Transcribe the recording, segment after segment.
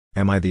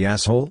Am I the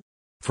asshole?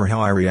 For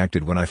how I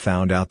reacted when I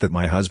found out that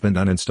my husband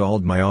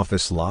uninstalled my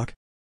office lock?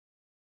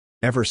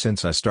 Ever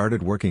since I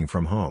started working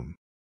from home,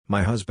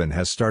 my husband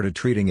has started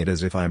treating it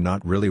as if I'm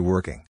not really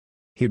working.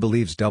 He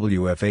believes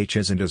WFH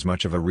isn't as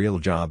much of a real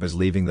job as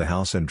leaving the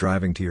house and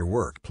driving to your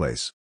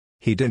workplace.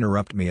 He'd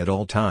interrupt me at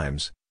all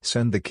times,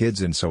 send the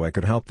kids in so I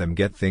could help them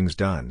get things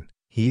done.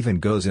 He even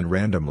goes in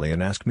randomly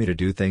and asks me to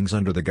do things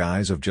under the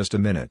guise of just a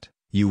minute.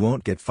 You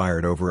won't get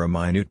fired over a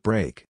minute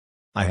break.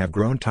 I have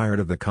grown tired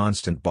of the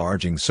constant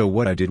barging, so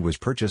what I did was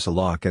purchase a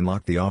lock and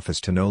lock the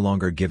office to no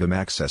longer give him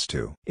access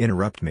to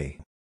interrupt me.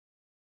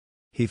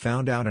 He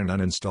found out and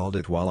uninstalled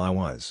it while I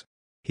was.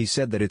 He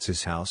said that it's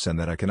his house and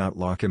that I cannot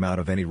lock him out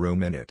of any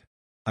room in it.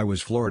 I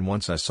was floored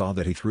once I saw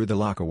that he threw the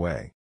lock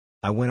away.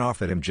 I went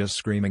off at him, just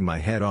screaming my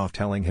head off,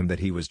 telling him that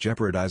he was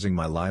jeopardizing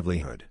my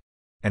livelihood.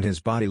 And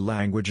his body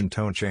language and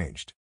tone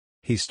changed.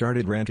 He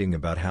started ranting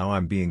about how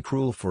I'm being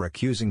cruel for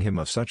accusing him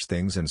of such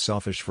things and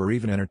selfish for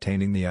even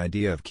entertaining the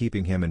idea of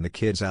keeping him and the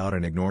kids out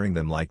and ignoring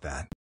them like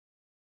that.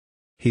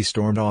 He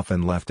stormed off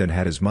and left and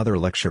had his mother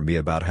lecture me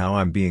about how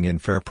I'm being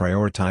unfair,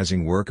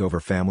 prioritizing work over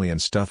family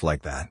and stuff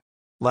like that.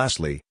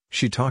 Lastly,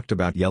 she talked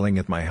about yelling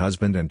at my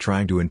husband and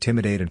trying to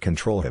intimidate and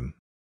control him.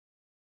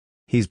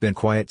 He's been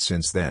quiet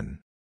since then.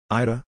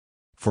 AITA?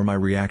 For my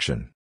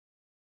reaction.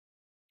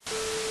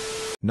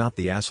 Not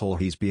the asshole.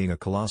 He's being a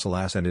colossal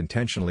ass and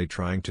intentionally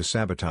trying to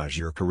sabotage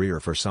your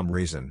career for some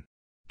reason.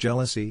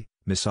 Jealousy,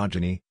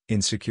 misogyny,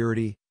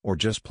 insecurity, or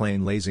just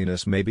plain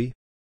laziness maybe?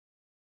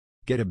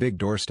 Get a big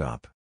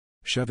doorstop.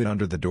 Shove it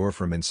under the door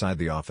from inside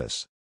the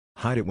office.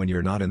 Hide it when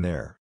you're not in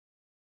there.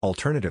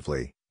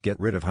 Alternatively, get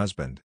rid of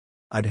husband.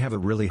 I'd have a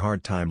really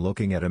hard time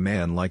looking at a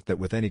man like that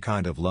with any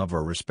kind of love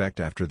or respect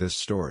after this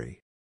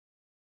story.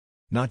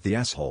 Not the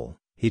asshole.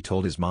 He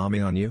told his mommy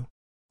on you?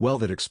 Well,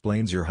 that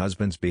explains your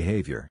husband's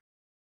behavior.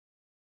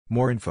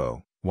 More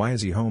info. Why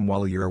is he home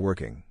while you're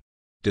working?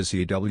 Does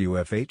he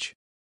WFH?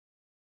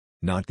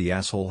 Not the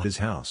asshole. His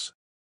house.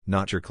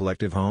 Not your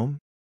collective home?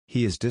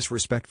 He is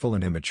disrespectful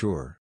and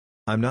immature.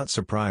 I'm not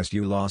surprised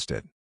you lost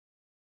it.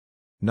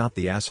 Not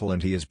the asshole.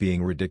 And he is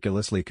being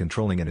ridiculously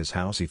controlling in his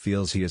house. He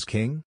feels he is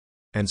king?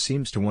 And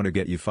seems to want to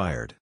get you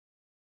fired.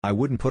 I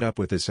wouldn't put up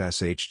with this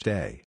SH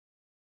day.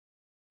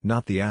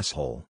 Not the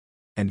asshole.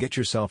 And get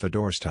yourself a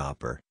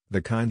doorstopper,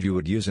 the kind you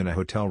would use in a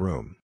hotel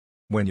room.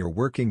 When you're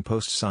working,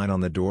 post sign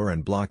on the door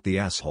and block the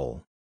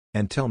asshole.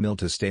 And tell Mill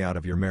to stay out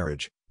of your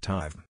marriage,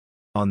 time.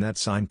 On that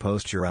sign,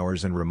 post your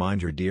hours and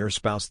remind your dear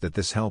spouse that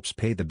this helps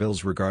pay the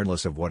bills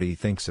regardless of what he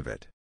thinks of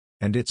it.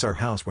 And it's our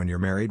house when you're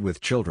married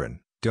with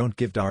children, don't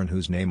give darn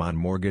whose name on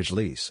mortgage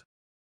lease.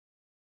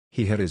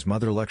 He had his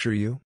mother lecture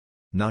you?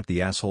 Not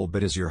the asshole.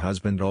 But is your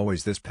husband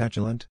always this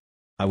petulant?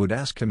 I would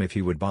ask him if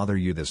he would bother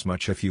you this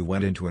much if you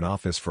went into an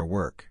office for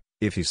work.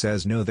 If he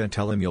says no, then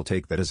tell him you'll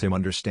take that as him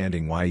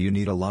understanding why you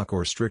need a lock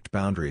or strict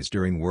boundaries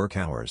during work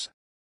hours.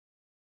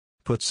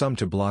 Put some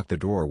to block the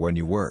door when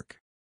you work.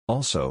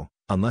 Also,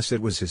 unless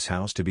it was his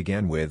house to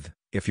begin with,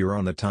 if you're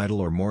on the title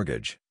or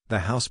mortgage, the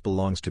house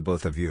belongs to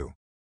both of you.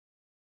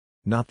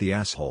 Not the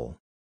asshole.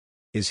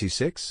 Is he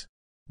 6?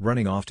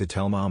 Running off to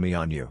tell mommy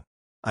on you.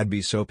 I'd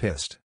be so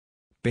pissed.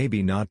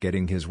 Baby not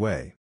getting his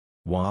way.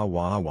 Wah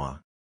wah wah.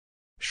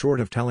 Short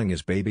of telling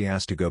his baby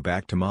ass to go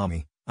back to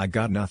mommy, I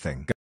got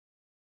nothing.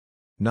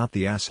 Not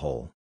the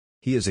asshole.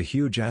 He is a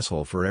huge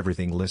asshole for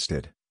everything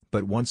listed,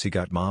 but once he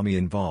got mommy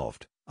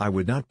involved, I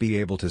would not be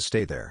able to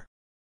stay there.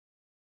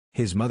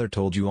 His mother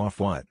told you off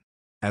what?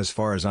 As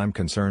far as I'm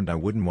concerned, I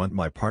wouldn't want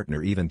my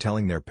partner even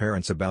telling their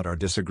parents about our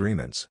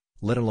disagreements,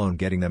 let alone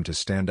getting them to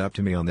stand up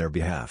to me on their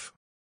behalf.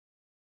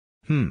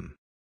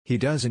 He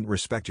doesn't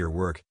respect your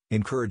work,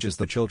 encourages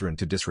the children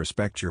to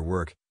disrespect your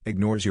work,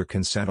 ignores your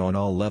consent on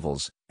all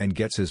levels, and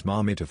gets his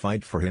mommy to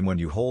fight for him when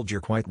you hold your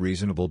quite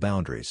reasonable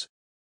boundaries.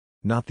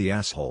 Not the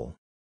asshole.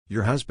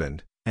 Your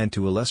husband, and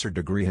to a lesser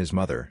degree his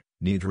mother,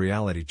 need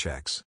reality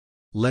checks.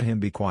 Let him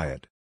be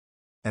quiet.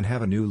 And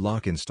have a new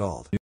lock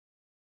installed.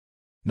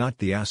 Not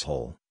the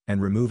asshole,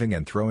 and removing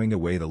and throwing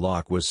away the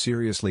lock was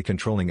seriously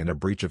controlling and a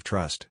breach of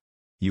trust.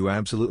 You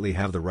absolutely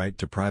have the right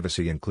to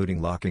privacy,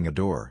 including locking a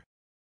door.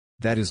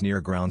 That is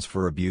near grounds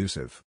for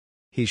abusive.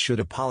 He should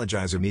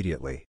apologize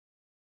immediately.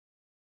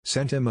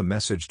 Sent him a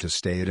message to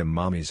stay at him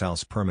mommy's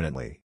house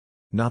permanently.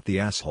 Not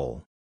the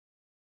asshole.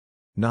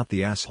 Not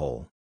the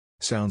asshole.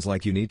 Sounds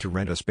like you need to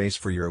rent a space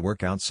for your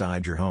work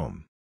outside your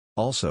home.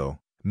 Also,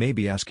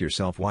 maybe ask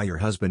yourself why your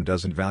husband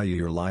doesn't value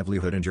your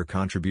livelihood and your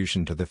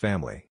contribution to the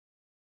family.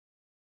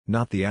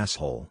 Not the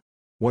asshole.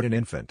 What an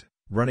infant,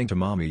 running to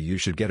mommy. You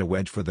should get a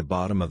wedge for the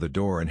bottom of the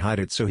door and hide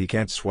it so he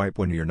can't swipe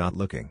when you're not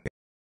looking.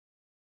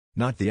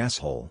 Not the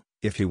asshole.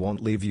 If he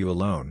won't leave you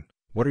alone,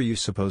 what are you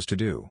supposed to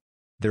do?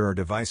 There are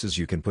devices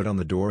you can put on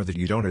the door that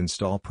you don't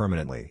install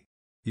permanently.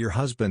 Your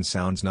husband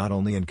sounds not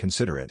only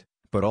inconsiderate,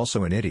 but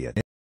also an idiot.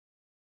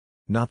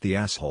 Not the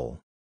asshole.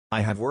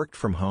 I have worked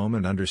from home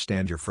and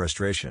understand your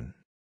frustration.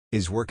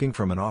 Is working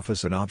from an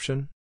office an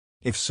option?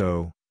 If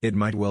so, it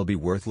might well be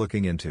worth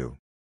looking into.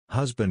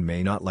 Husband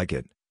may not like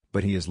it,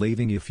 but he is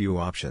leaving you few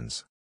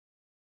options.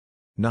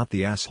 Not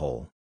the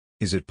asshole.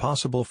 Is it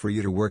possible for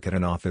you to work at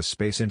an office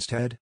space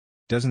instead?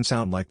 Doesn't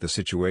sound like the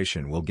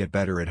situation will get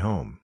better at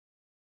home.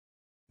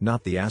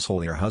 Not the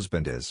asshole your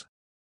husband is.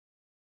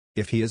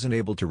 If he isn't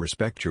able to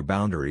respect your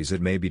boundaries,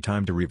 it may be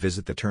time to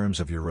revisit the terms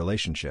of your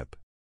relationship.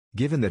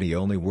 Given that he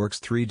only works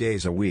 3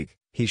 days a week,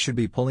 he should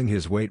be pulling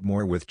his weight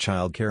more with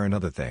childcare and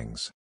other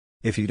things.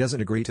 If he doesn't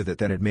agree to that,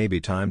 then it may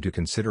be time to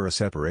consider a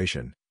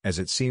separation, as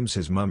it seems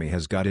his mummy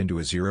has got into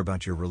his ear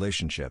about your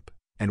relationship,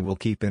 and will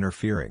keep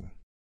interfering.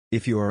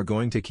 If you are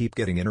going to keep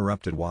getting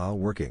interrupted while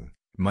working,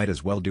 might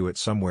as well do it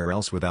somewhere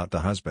else without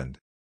the husband.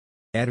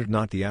 Added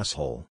not the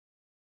asshole.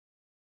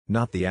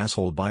 Not the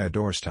asshole buy a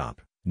doorstop,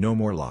 no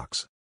more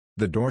locks.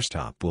 The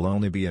doorstop will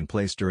only be in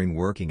place during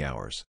working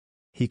hours.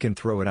 He can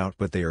throw it out,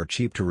 but they are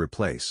cheap to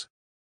replace.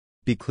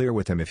 Be clear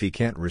with him. If he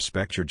can't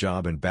respect your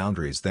job and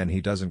boundaries, then he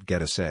doesn't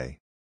get a say.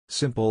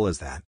 Simple as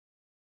that.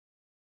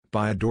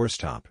 Buy a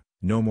doorstop,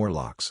 no more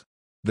locks.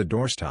 The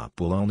doorstop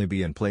will only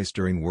be in place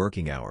during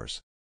working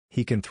hours.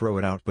 He can throw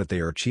it out, but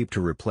they are cheap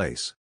to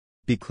replace.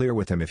 Be clear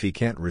with him. If he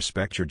can't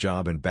respect your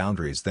job and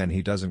boundaries, then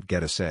he doesn't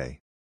get a say.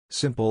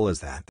 Simple as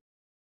that.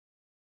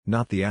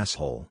 Not the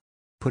asshole.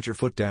 Put your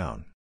foot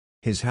down.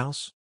 His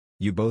house?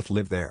 You both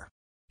live there.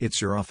 It's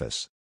your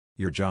office.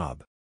 Your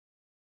job.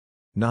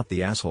 Not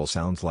the asshole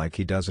sounds like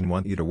he doesn't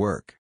want you to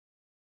work.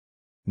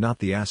 Not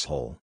the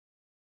asshole.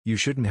 You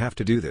shouldn't have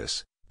to do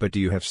this, but do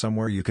you have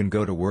somewhere you can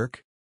go to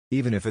work?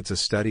 Even if it's a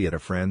study at a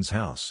friend's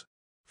house.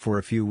 For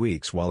a few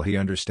weeks, while he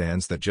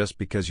understands that just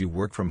because you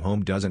work from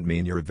home doesn't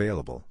mean you're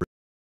available.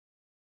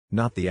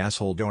 Not the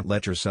asshole. Don't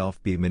let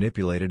yourself be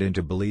manipulated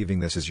into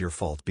believing this is your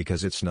fault,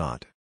 because it's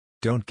not.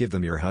 Don't give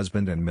them your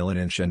husband and mill an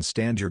inch and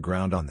stand your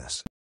ground on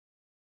this.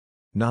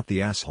 Not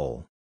the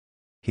asshole.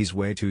 He's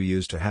way too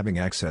used to having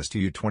access to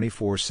you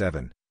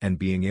 24/7, and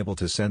being able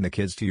to send the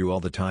kids to you all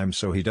the time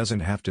so he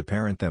doesn't have to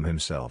parent them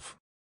himself.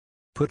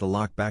 Put the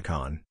lock back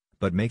on,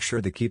 but make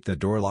sure to keep the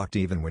door locked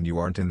even when you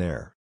aren't in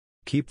there.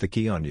 Keep the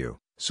key on you,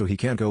 so he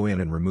can't go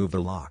in and remove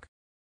the lock.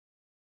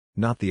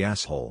 Not the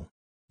asshole.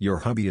 Your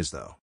hubby is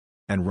though.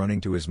 And running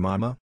to his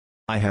mama?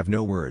 I have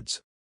no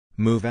words.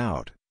 Move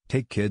out,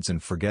 take kids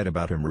and forget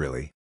about him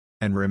really.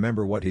 And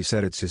remember what he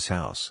said, it's his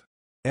house.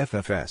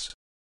 FFS.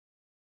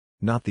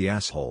 Not the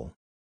asshole.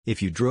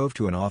 If you drove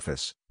to an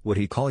office, would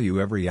he call you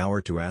every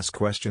hour to ask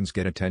questions,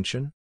 get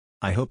attention?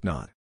 I hope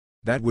not.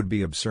 That would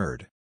be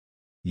absurd.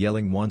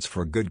 Yelling once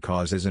for good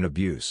cause isn't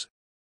abuse.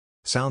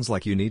 Sounds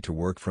like you need to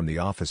work from the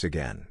office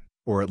again,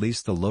 or at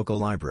least the local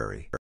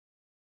library.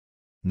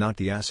 Not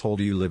the asshole.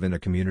 Do you live in a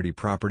community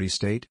property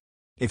state?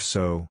 If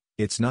so,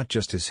 it's not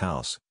just his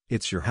house,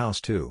 it's your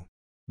house too.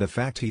 The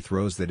fact he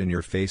throws that in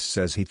your face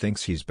says he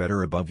thinks he's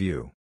better above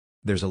you.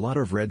 There's a lot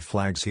of red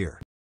flags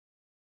here.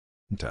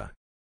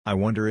 I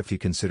wonder if he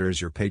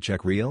considers your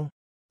paycheck real?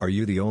 Are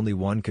you the only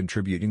one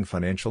contributing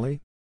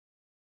financially?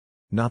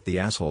 Not the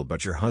asshole.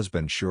 But your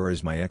husband sure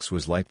is. My ex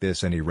was like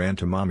this and he ran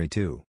to mommy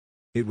too.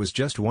 It was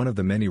just one of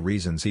the many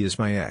reasons he is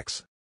my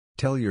ex.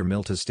 Tell your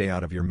mill to stay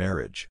out of your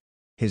marriage.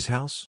 His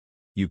house?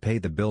 You pay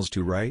the bills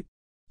too, right?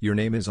 Your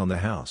name is on the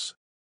house.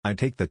 I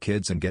take the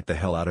kids and get the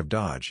hell out of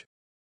Dodge.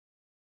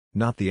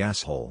 Not the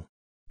asshole.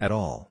 At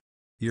all.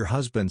 Your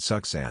husband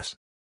sucks ass.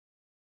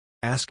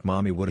 Ask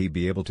mommy, would he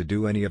be able to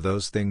do any of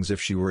those things if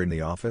she were in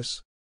the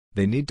office?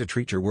 They need to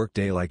treat your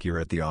workday like you're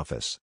at the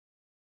office.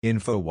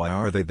 Info: why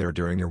are they there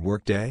during your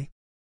workday?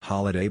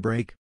 Holiday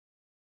break?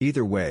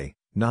 Either way,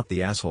 not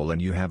the asshole,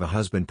 and you have a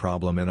husband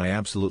problem, and I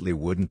absolutely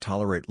wouldn't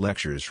tolerate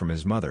lectures from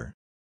his mother.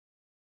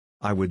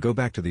 I would go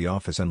back to the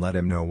office and let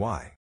him know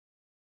why.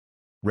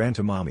 Ran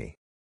to mommy.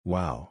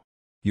 Wow.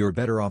 You're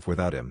better off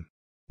without him.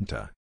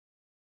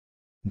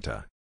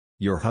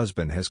 Your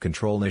husband has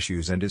control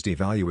issues and is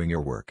devaluing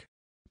your work.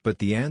 But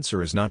the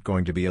answer is not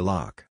going to be a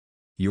lock.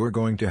 You're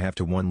going to have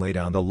to 1. Lay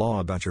down the law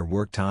about your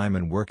work time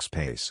and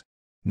workspace.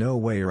 No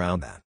way around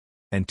that.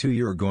 And 2.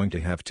 You're going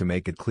to have to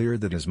make it clear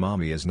that his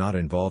mommy is not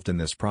involved in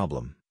this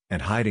problem,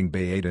 and hiding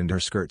Bayade and her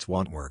skirts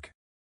won't work.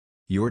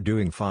 You're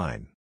doing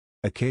fine.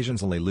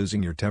 Occasionally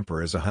losing your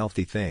temper is a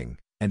healthy thing,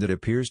 and it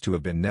appears to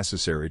have been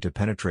necessary to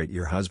penetrate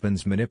your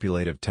husband's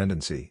manipulative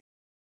tendency.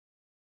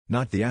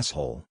 Not the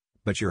asshole,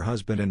 but your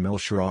husband and Mill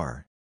sure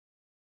are.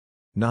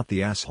 Not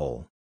the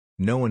asshole.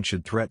 No one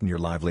should threaten your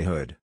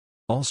livelihood.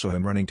 Also,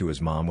 him running to his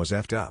mom was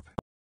effed up.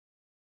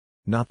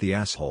 Not the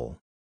asshole.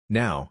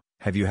 Now,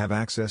 have you have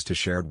access to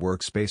shared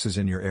workspaces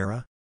in your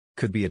era?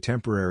 Could be a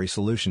temporary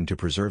solution to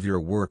preserve your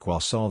work while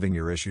solving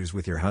your issues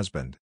with your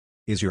husband.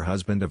 Is your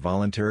husband a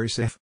voluntary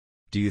safe?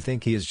 Do you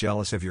think he is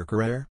jealous of your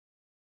career?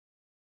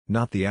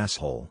 Not the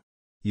asshole.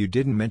 You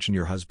didn't mention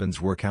your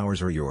husband's work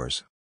hours or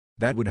yours.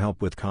 That would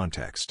help with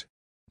context.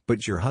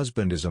 But your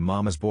husband is a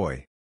mama's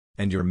boy.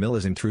 And your mill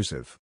is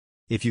intrusive.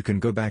 If you can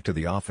go back to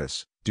the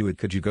office, do it.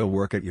 Could you go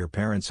work at your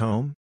parents'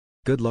 home?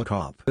 Good luck,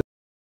 hop.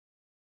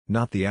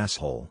 Not the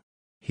asshole.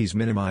 He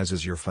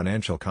minimizes your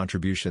financial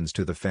contributions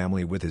to the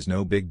family with his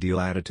no big deal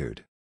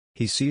attitude.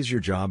 He sees your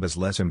job as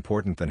less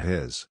important than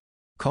his.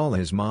 Call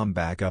his mom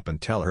back up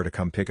and tell her to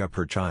come pick up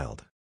her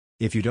child.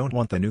 If you don't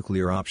want the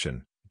nuclear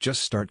option,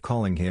 just start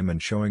calling him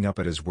and showing up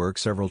at his work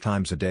several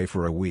times a day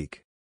for a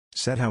week.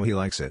 Said how he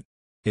likes it.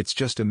 It's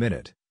just a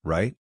minute,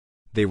 right?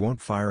 They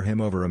won't fire him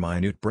over a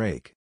minute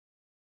break.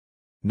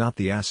 Not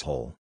the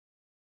asshole.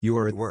 You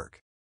are at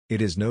work.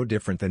 It is no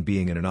different than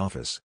being in an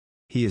office.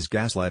 He is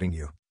gaslighting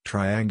you,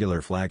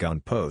 triangular flag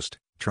on post,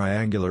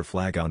 triangular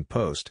flag on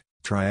post,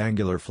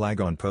 triangular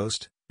flag on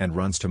post, and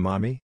runs to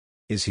mommy?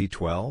 Is he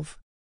 12?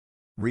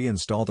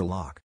 Reinstall the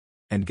lock.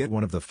 And get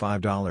one of the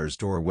 $5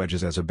 door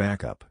wedges as a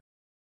backup.